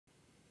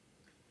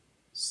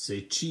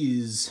Say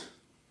cheese.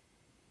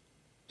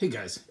 Hey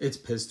guys, it's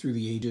PEZ Through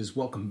the Ages.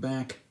 Welcome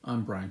back.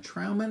 I'm Brian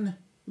Trauman.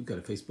 We've got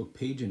a Facebook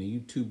page and a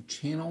YouTube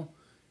channel.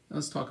 Now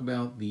let's talk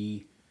about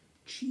the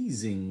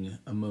cheesing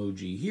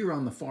emoji. Here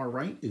on the far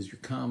right is your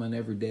common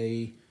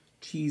everyday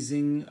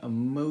cheesing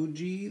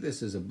emoji.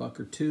 This is $1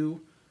 or $2.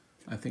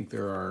 I think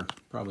there are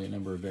probably a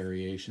number of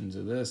variations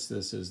of this.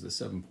 This is the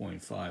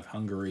 7.5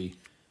 Hungary.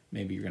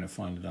 Maybe you're going to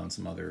find it on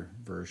some other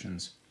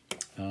versions.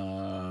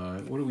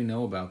 What do we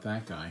know about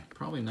that guy?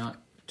 Probably not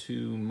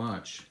too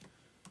much.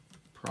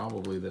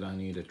 Probably that I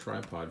need a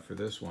tripod for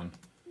this one.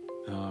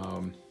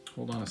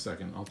 Hold on a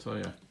second, I'll tell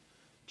you.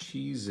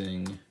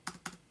 Cheesing,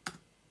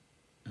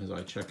 as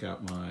I check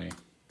out my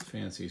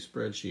fancy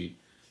spreadsheet.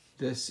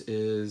 This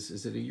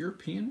is it a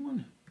European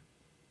one?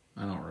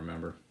 I don't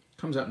remember.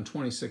 Comes out in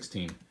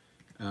 2016.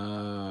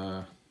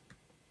 I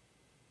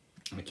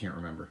can't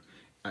remember.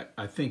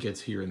 I think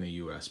it's here in the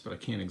US, but I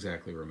can't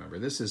exactly remember.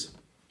 This is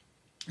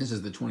the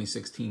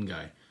 2016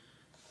 guy.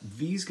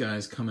 These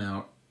guys come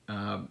out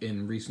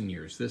in recent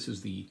years. This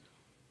is the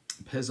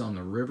PEZ on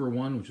the River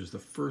one, which is the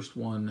first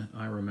one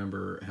I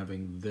remember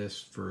having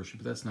this version,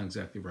 but that's not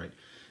exactly right.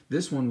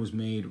 This one was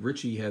made,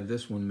 Richie had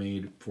this one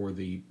made for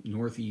the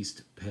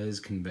Northeast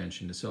PEZ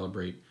Convention to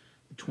celebrate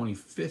the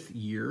 25th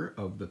year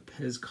of the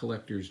PEZ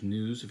Collectors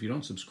News. If you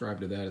don't subscribe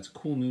to that, it's a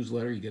cool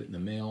newsletter. You get it in the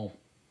mail.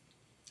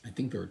 I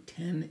think there are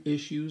 10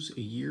 issues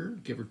a year,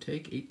 give or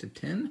take, 8 to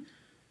 10.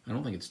 I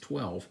don't think it's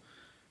 12.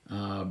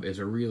 It's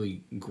a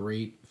really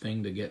great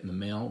thing to get in the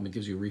mail. It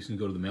gives you a reason to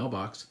go to the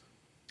mailbox.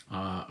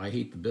 I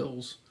hate the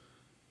bills,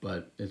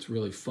 but it's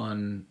really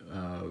fun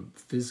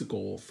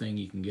physical thing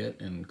you can get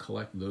and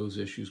collect those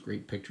issues.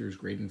 Great pictures,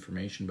 great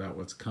information about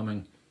what's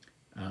coming.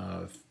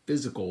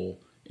 Physical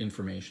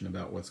information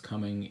about what's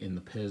coming in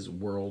the PEZ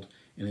world,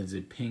 and it's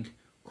a pink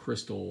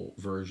crystal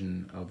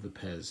version of the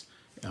PEZ.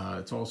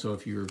 It's also,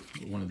 if you're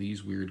one of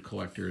these weird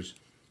collectors,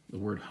 the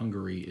word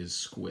Hungary is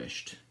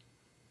squished.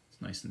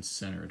 It's nice and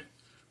centered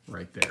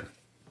right there.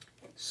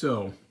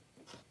 So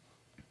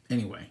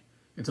anyway,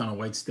 it's on a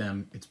white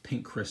stem, it's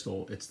pink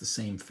crystal, it's the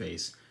same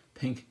face.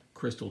 Pink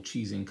crystal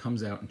cheesing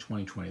comes out in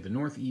 2020. The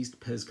Northeast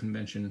PEZ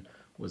Convention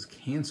was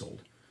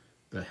canceled.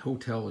 The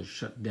hotel is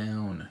shut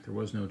down. There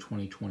was no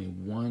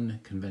 2021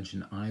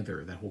 convention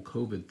either. That whole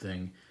COVID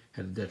thing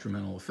had a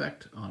detrimental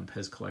effect on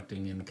PEZ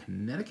collecting in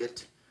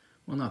Connecticut.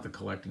 Well, not the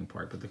collecting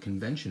part, but the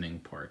conventioning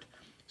part.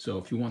 So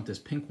if you want this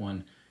pink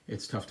one,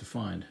 it's tough to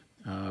find.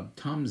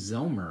 Tom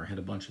Zelmer had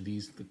a bunch of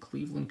these at the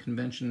Cleveland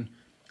convention.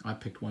 I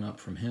picked one up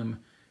from him.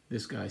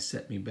 This guy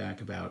set me back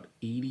about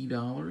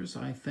 $80,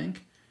 I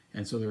think.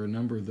 And so there are a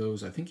number of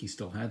those. I think he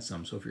still had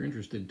some. So if you're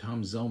interested,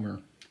 Tom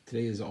Zelmer,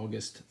 today is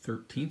August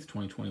 13th,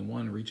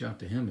 2021. Reach out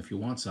to him if you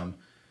want some.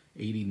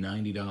 $80,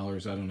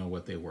 $90, I don't know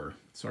what they were.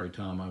 Sorry,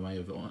 Tom, I might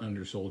have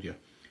undersold you.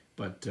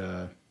 But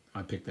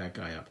I picked that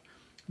guy up.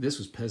 This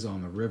was PEZ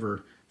on the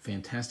River.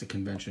 Fantastic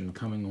convention,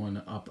 coming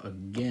on up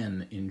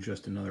again in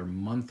just another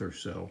month or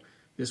so.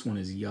 This one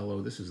is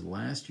yellow. This is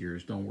last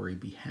year's Don't Worry,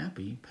 Be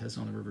Happy. PEZ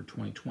on the River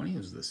 2020. It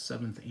was the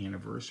 7th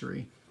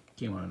anniversary.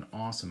 Came on an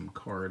awesome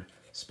card,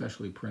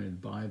 specially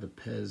printed by the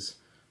PEZ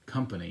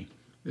company.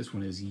 This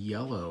one is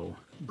yellow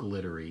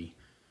glittery,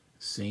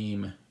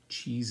 same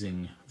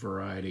cheesing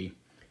variety.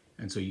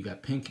 And so you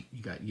got pink,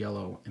 you got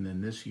yellow, and then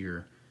this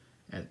year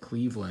at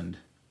Cleveland,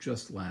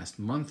 just last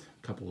month,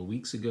 a couple of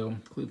weeks ago,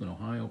 Cleveland,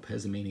 Ohio,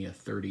 PEZmania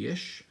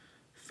 30-ish,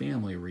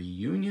 family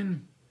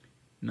reunion.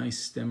 Nice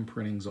stem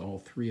printings, all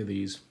three of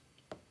these.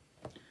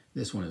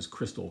 This one is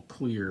crystal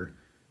clear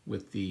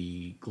with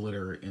the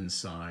glitter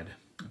inside.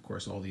 Of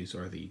course, all these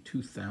are the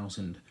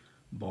 2000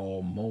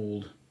 ball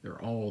mold.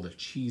 They're all the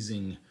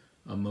cheesing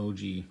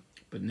emoji,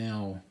 but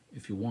now,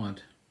 if you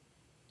want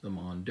them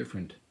on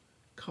different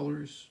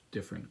colors,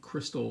 different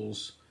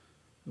crystals,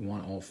 we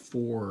want all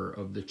 4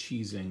 of the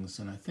cheesings,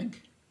 and I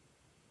think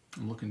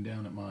I'm looking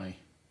down at my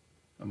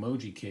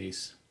emoji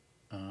case.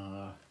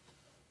 I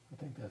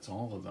think that's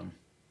all of them.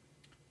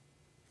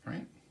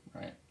 Right?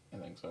 Right. I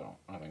think so.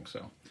 I think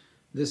so.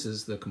 This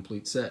is the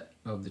complete set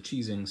of the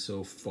cheesing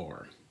so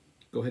far.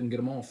 Go ahead and get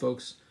them all,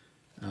 folks.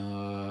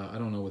 I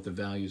don't know what the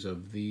values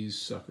of these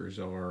suckers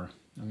are.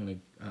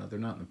 They're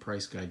not in the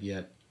price guide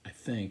yet, I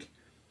think.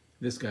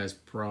 This guy's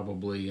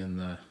probably in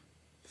the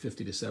 $50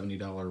 to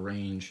 $70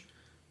 range.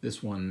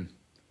 This one,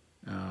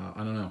 I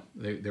don't know.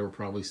 They were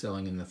probably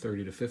selling in the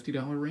 $30 to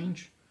 $50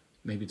 range.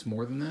 Maybe it's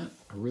more than that.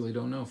 I really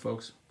don't know,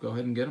 folks. Go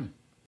ahead and get them.